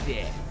right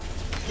there.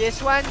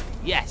 This one?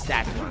 Yes,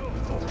 that one.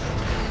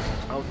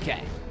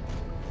 Okay.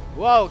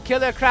 Whoa,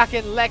 Killer Croc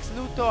and Lex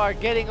Luthor are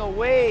getting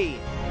away.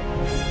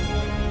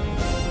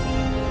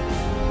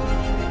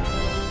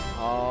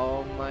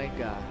 Oh my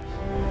gosh.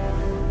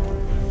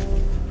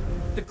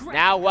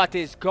 Now what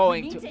is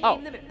going to... Oh,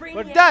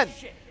 we're done.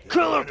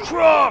 Killer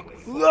Croc!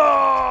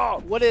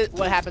 No! What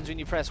happens when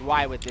you press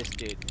Y with this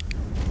dude?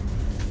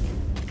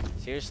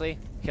 Seriously?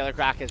 Killer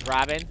Croc is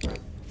Robin?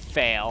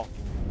 Fail.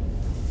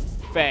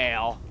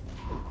 Fail.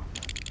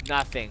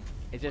 Nothing.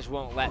 It just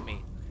won't let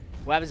me.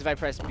 What happens if I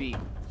press B?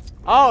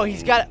 Oh,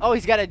 he's got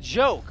a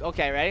joke.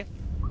 Okay, ready?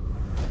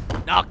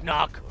 Knock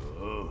knock.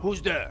 Who's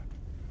there?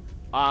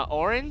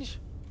 Orange?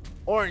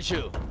 Orange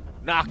who?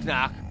 Knock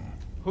knock.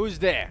 Who's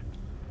there?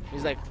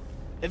 He's like,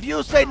 if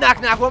you say knock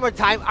knock one more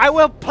time, I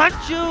will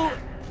punch you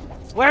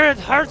where it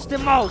hurts the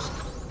most,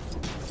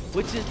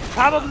 which is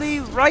probably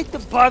right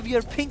above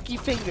your pinky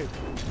finger.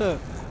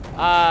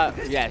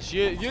 Yes,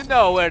 you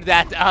know where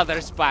that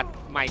other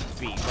spot might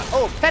be. But,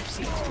 oh,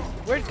 Pepsi.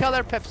 Weird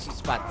color Pepsi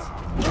spots.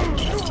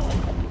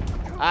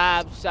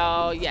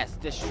 So yes,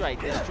 destroy.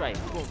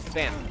 Boom,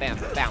 bam, bam,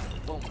 bam,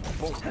 boom,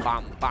 boom,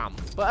 bam, bam.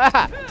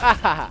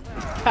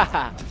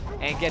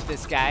 And get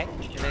this guy,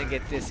 and then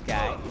get this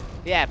guy.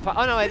 Yeah.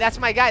 Oh no, wait, that's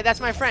my guy. That's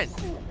my friend.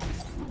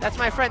 That's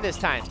my friend this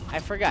time. I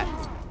forgot.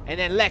 And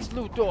then Lex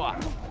Luthor.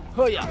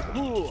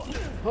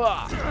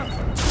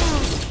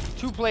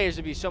 Two players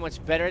would be so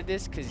much better at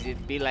this because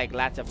it'd be like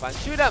lots of fun.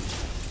 Shoot him.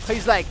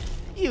 He's like,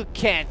 you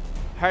can't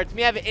hurt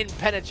me. I have an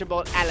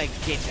impenetrable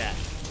alligator.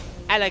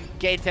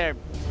 Alligator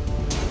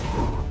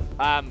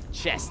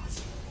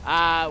chests.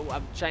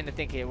 I'm trying to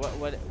think here.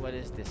 What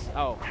is this?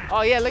 Oh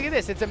yeah, look at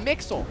this. It's a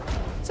Mixel.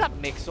 What's up,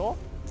 Mixel?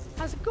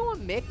 How's it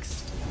going,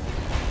 Mix?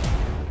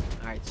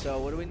 All right, so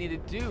what do we need to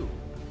do?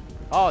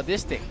 Oh,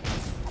 this thing.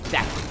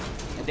 That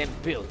thing. And then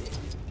build it.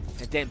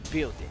 And then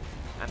build it.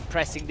 I'm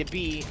pressing the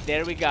B.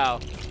 There we go.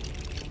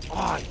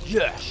 Ah,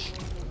 yes.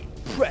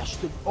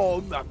 Pressed and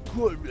all my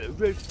goodness.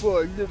 Ready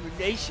for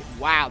elimination.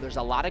 Wow, there's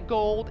a lot of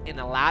gold and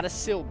a lot of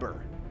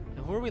silver.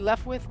 And who are we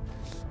left with?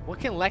 What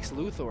can Lex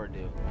Luthor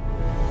do?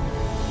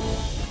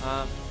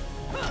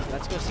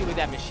 Let's go see what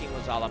that machine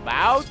was all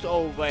about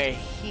over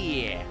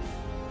here.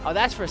 Oh,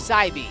 that's for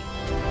Cyborg.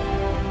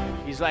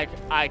 He's like,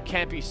 I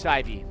can't be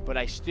Cyborg, but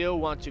I still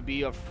want to be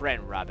your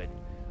friend, Robin.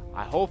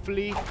 I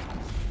hopefully...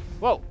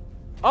 Whoa.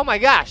 Oh my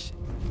gosh.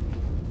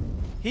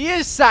 He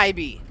is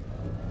Cyborg.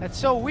 That's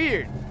so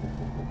weird.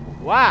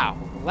 Wow.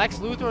 Lex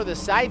Luthor the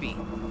Cyborg.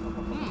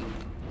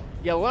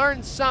 You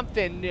learn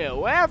something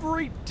new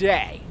every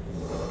day.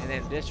 And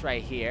then this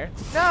right here.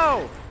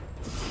 No!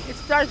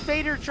 It's Darth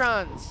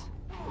Vader-trons.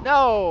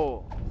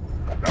 No!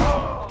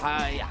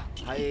 Hiya,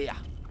 hiya,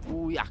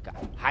 ooyaka,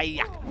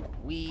 hayaka,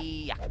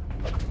 weeyaka.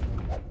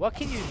 What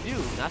can you do?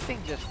 Nothing?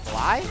 Just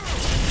fly?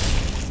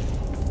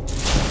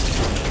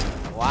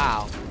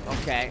 Wow.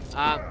 Okay.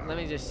 Let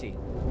me just see.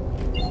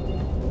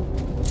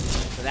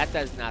 So that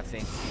does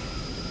nothing.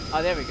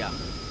 Oh, there we go.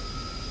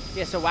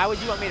 Yeah, so why would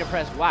you want me to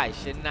press Y?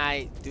 Shouldn't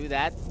I do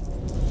that?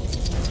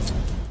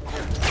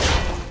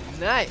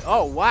 Nice.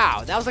 Oh,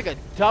 wow. That was like a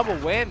double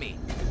whammy.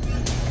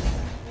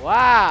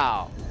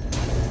 Wow.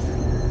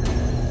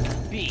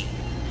 B.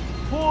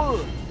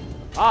 Pull.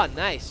 Oh,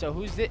 nice. So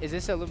who's this? Is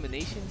this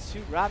Illumination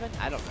suit, Robin?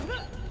 I don't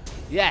know.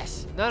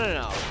 Yes. No, no,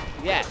 no.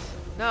 Yes.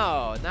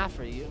 No, not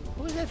for you.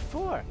 Who is that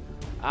for?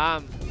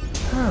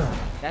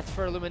 That's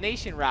for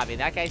Illumination Robbie.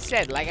 Like I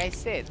said.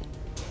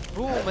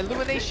 Boom.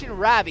 Illumination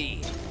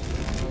Robbie.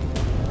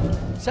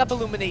 What's up,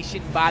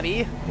 Illumination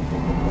Bobby?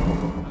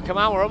 Come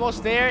on, we're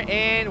almost there.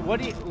 And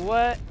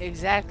what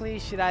exactly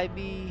should I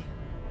be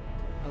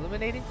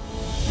illuminating?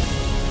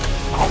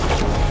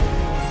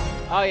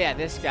 Oh yeah,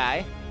 this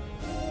guy.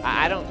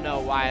 I don't know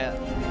why.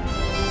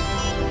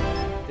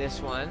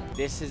 This one.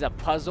 This is a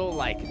puzzle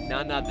like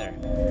none other.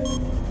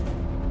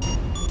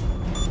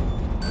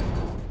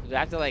 Do I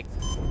have to like...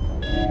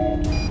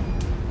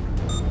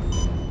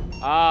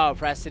 Oh,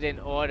 precedent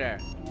order.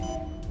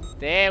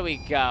 There we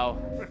go.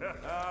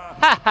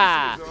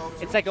 Haha!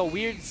 It's like a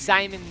weird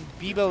Simon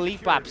Beba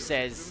Leep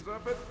says.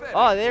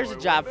 Oh, there's a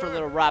job for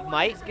little Rob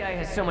Mite. This guy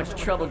has so much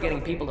trouble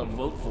getting people to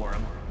vote for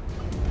him.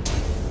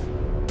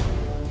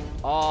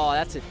 Oh,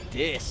 that's a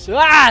diss.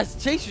 Ah!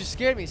 Chase, you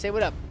scared me. Say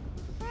what up.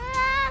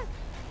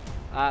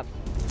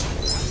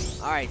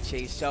 Alright,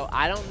 Chase. So,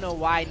 I don't know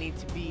why I need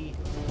to be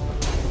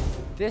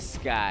this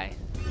guy.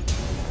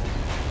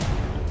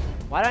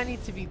 Why do I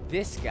need to be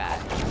this guy?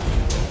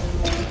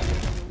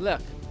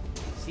 Look.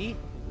 See?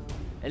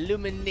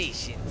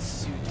 Illumination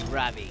suit,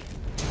 Robbie.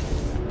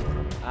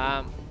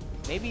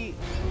 Maybe...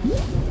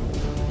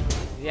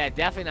 Yeah,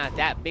 definitely not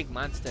that big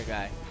monster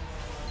guy.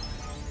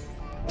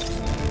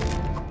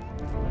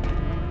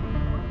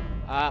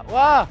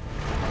 Whoa!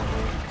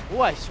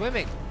 Oh, I'm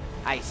swimming.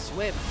 I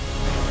swim.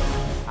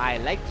 I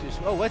like to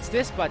swim. Oh, what's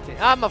this button?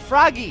 I'm a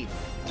froggy.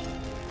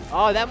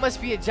 Oh, that must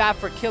be a job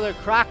for Killer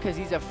Croc because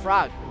he's a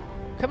frog.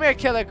 Come here,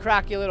 Killer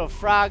Croc, you little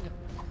frog.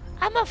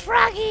 I'm a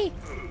froggy.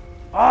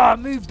 Oh,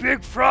 me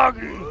big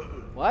froggy.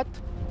 What?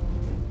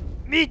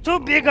 Me too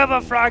big of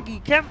a froggy.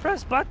 Can't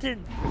press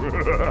button.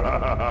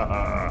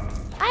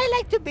 I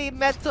like to be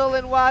metal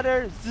and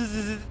water.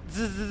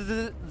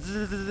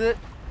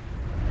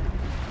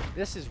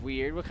 This is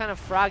weird. What kind of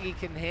froggy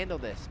can handle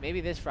this?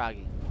 Maybe this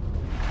froggy.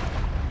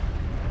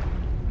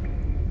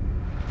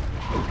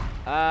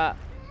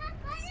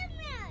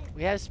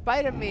 We have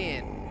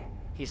Spider-Man.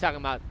 He's talking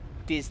about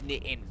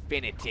Disney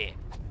Infinity.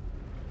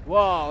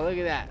 Whoa, look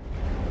at that.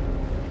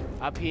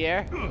 Up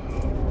here.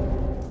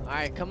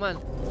 Alright, come on.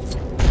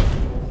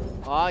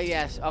 Oh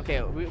yes.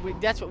 Okay,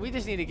 that's what we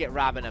just need to get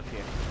Robin up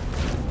here.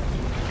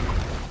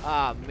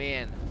 Oh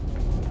man.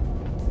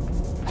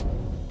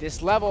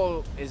 This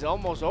level is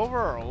almost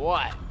over or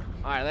what?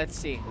 Alright, let's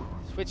see.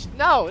 Switch.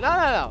 No.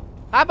 Ha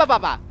ba ba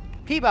ba.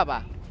 P ba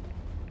ba.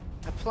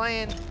 I'm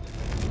playing.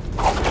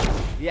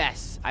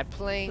 Yes, I'm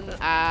playing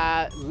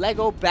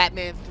Lego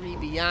Batman 3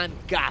 Beyond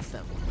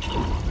Gotham.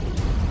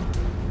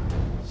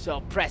 So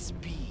press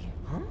B.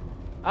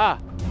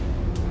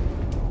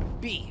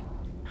 B.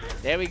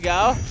 There we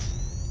go.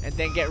 And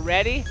then get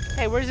ready.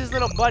 Hey, where's his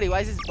little buddy?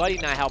 Why is his buddy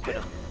not helping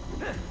him?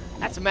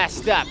 That's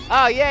messed up.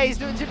 Oh yeah, he's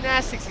doing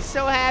gymnastics. He's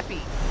so happy.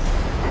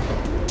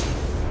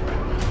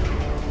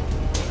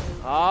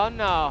 Oh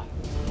no.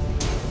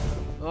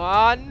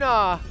 Oh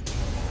no.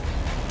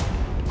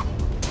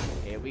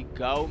 Here we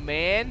go,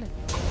 man.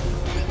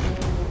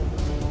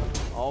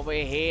 Over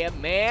here,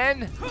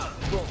 man.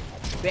 Boom.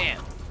 Bam.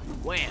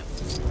 Wham.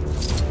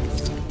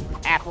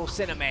 Apple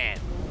Cinnamon.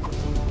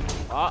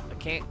 Oh, I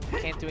can't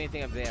do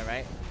anything up there,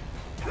 right?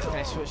 Can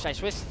I switch? Should I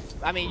switch?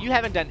 I mean, you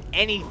haven't done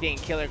anything,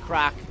 Killer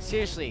Croc.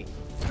 Seriously,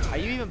 are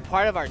you even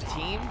part of our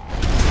team?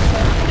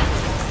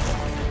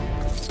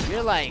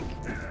 You're like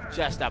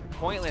just a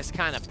pointless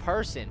kind of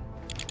person,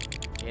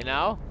 you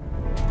know?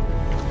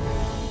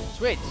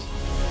 Switch.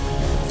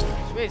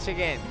 Switch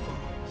again.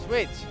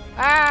 Switch.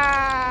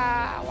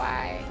 Ah,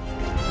 why?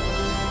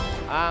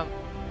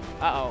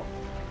 Uh-oh.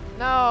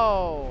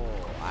 No,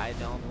 I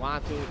don't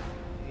want to.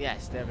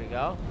 Yes, there we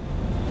go.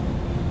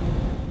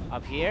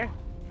 Up here.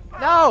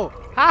 No,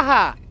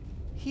 haha.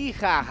 Hee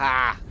ha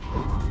ha.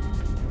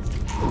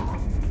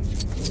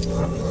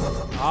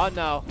 Oh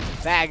no,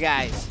 bad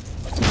guys.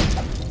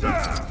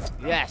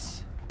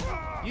 Yes.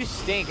 You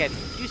stink at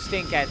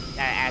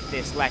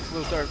this, Lex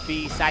Luthor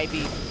B, Side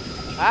B.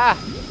 Ah,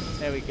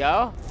 there we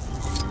go.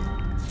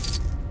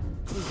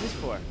 Who's this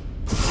for?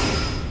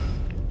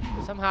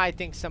 Somehow I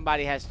think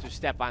somebody has to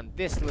step on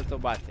this little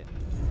button.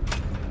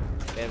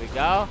 There we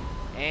go.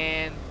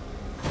 And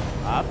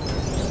up.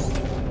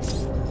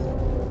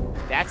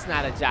 That's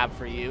not a job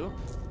for you.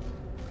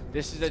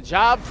 This is a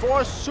job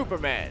for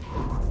Superman.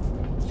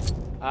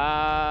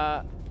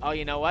 Oh,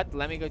 you know what?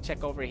 Let me go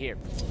check over here.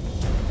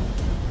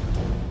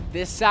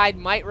 This side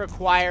might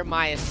require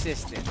my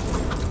assistance.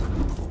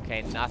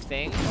 Okay,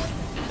 nothing.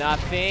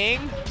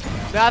 Nothing.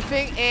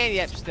 Nothing. And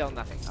yep, still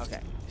nothing. Okay,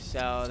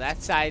 so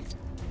that side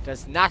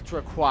does not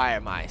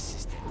require my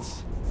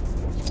assistance.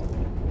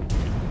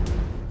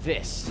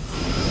 This.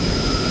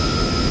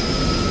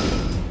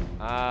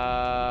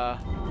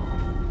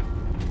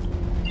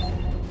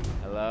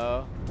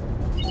 Hello?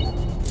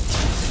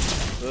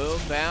 Boom,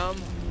 bam.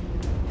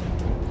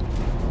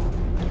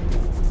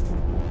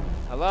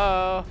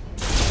 Hello?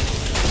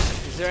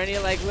 Is there any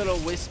like little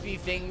wispy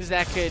things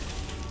that could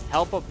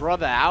help a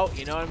brother out?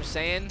 You know what I'm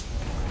saying?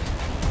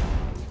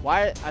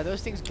 Why are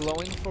those things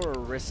glowing for a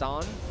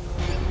Rason?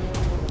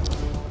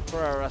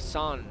 For a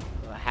Rason?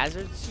 A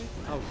hazard suit?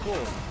 Oh,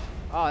 cool.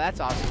 Oh, that's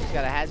awesome. He's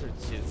got a hazard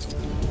suit.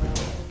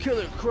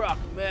 Killer Croc,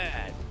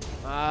 man.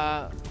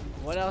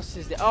 What else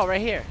is there? Oh,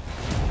 right here.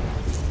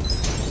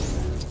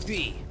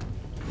 B.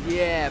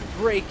 Yeah,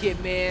 break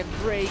it, man.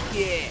 Break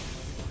it.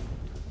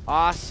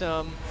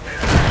 Awesome.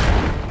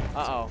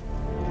 Uh-oh.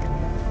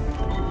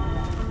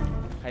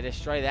 Can I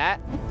destroy that?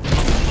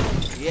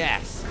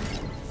 Yes.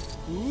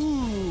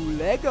 Ooh,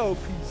 Lego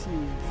pieces.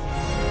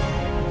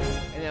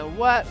 And then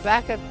what?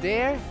 Back up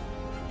there?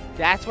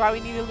 That's why we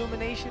need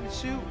illumination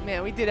suit?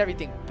 Man, we did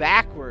everything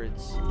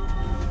backwards.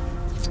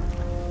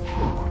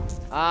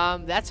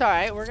 That's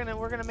alright. We're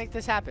gonna make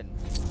this happen.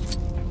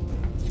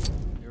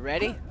 You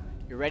ready?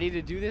 You ready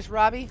to do this,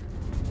 Robbie?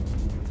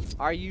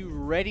 Are you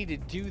ready to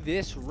do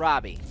this,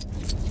 Robbie?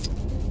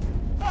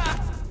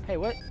 Hey,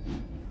 what?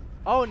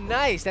 Oh,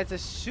 nice. That's a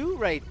suit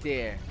right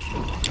there.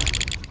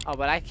 Oh,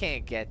 but I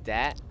can't get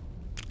that.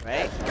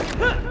 Right?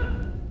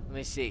 Let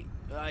me see.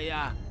 Oh,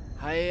 yeah.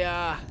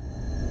 Hiya.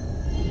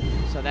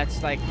 So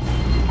that's like...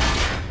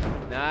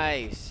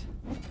 Nice.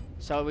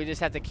 So we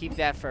just have to keep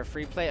that for a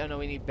free play? Oh, no,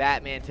 we need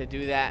Batman to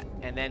do that.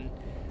 And then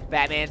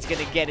Batman's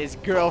gonna get his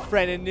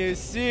girlfriend a new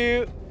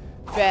suit.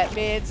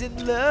 Batman's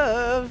in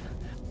love.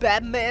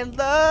 Batman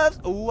loves.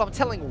 Ooh, I'm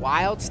telling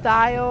Wild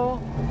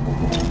Style.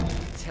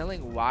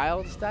 Telling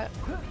Wild Style.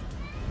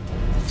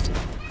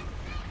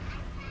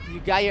 You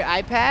got your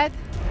iPad?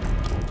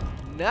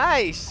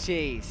 Nice,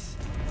 Chase.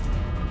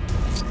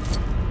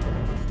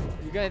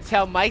 You're gonna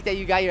tell Mike that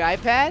you got your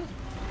iPad?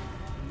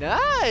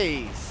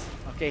 Nice.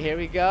 Okay, here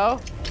we go.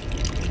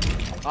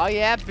 Oh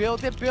yeah,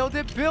 build it, build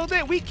it, build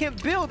it. We can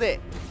build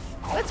it.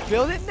 Let's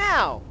build it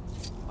now.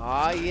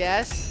 Oh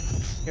yes.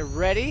 Get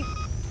ready.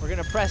 We're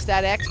gonna press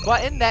that X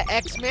button, that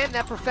X-Men,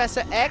 that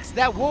Professor X,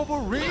 that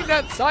Wolverine,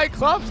 that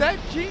Cyclops, that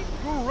Jean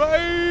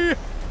Grey.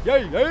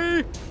 Yay,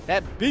 yay.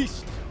 That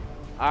beast.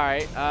 All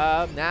right,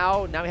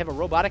 now we have a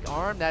robotic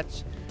arm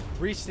that's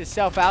reached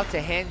itself out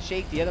to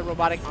handshake the other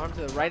robotic arm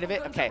to the right of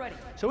it. Okay,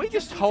 so we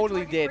just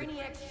totally did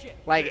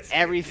like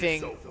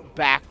everything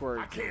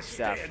backwards and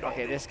stuff.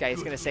 Okay, this guy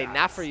is gonna say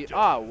not for you.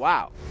 Oh,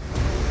 wow.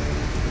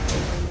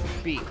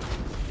 B.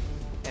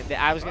 And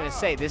I was gonna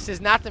say, this is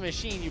not the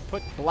machine you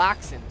put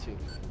blocks into.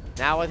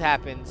 Now what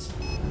happens?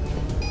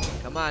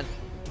 Come on.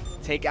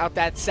 Take out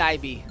that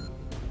Cybe.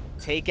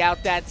 Take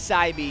out that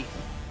Cybe.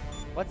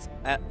 What's...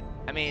 I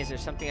mean, is there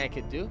something I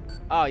could do?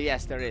 Oh,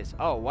 yes, there is.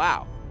 Oh,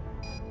 wow.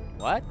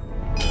 What?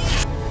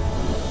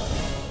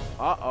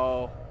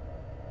 Uh-oh.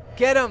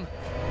 Get him!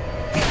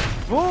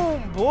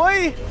 Boom,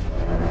 boy!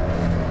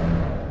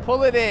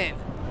 Pull it in.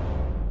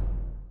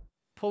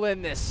 Pull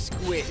in this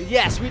squid.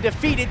 Yes, we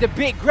defeated the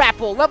Big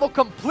Grapple. Level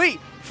complete.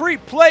 Free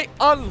play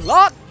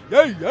unlocked.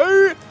 Yay,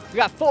 yay! We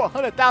got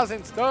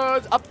 400,000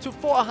 studs up to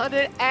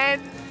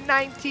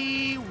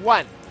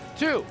 491.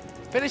 2.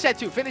 Finish at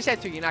 2. Finish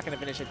at 2. You're not going to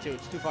finish at 2.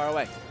 It's too far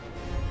away.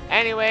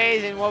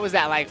 Anyways, and what was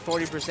that, like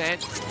 40%?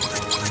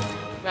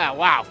 Oh,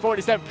 wow,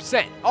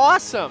 47%.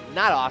 Awesome.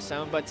 Not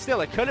awesome, but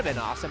still it could have been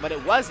awesome, but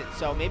it wasn't.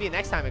 So maybe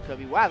next time it could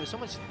be. Wow, there's so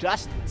much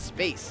dust in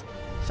space.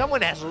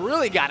 Someone has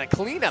really got to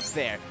clean up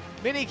there.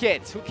 Mini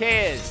kits, who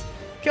cares?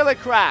 Killer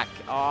Croc.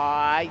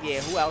 Aw,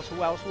 yeah, who else,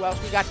 who else, who else?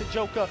 We got the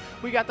Joker.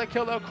 We got the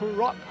Killer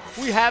Croc.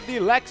 We have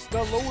the Lex the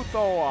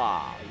Luthor.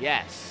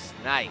 Yes,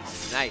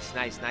 nice, nice,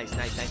 nice, nice,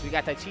 nice, nice. We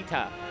got the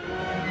Cheetah.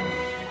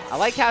 I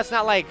like how it's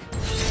not like,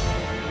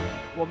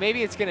 well,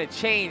 maybe it's gonna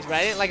change, but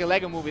I didn't like a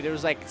Lego movie. There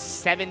was like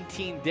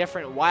 17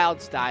 different wild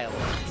styles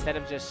instead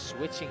of just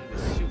switching the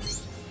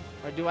suits.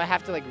 Or do I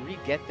have to like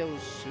re-get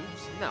those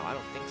suits? No, I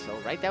don't think so,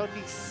 right? That would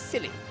be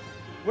silly.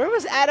 Where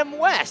was Adam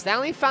West? I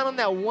only found him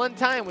that one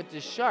time with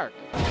the shark.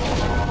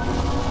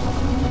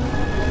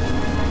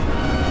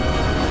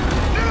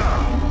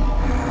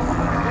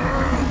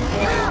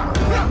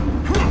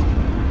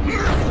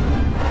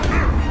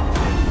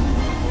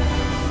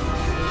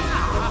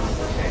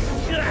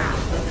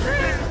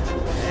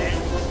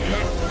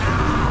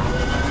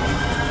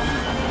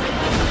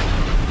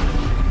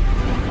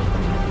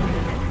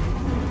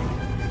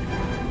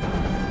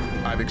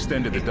 I've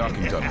extended the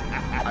docking tunnel.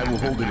 I will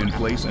hold it in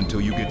place until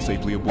you get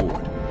safely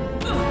aboard.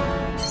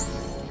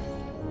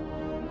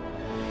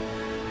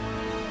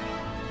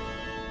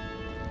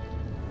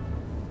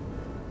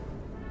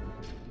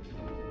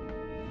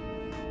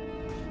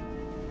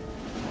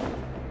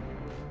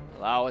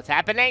 Hello, what's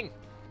happening?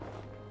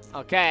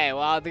 Okay,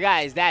 well,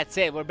 guys, that's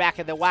it. We're back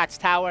at the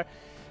Watchtower.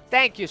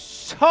 Thank you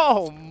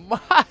so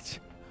much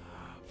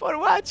for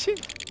watching.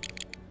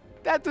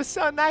 That was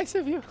so nice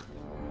of you.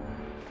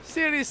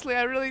 Seriously,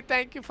 I really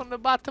thank you from the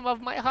bottom of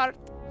my heart.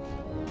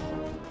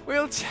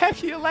 We'll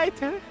check you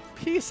later.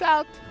 Peace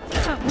out.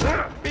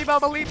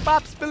 Beba, Leep,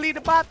 Bops,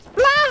 Beleeda, Bops.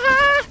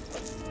 Pllllhhh!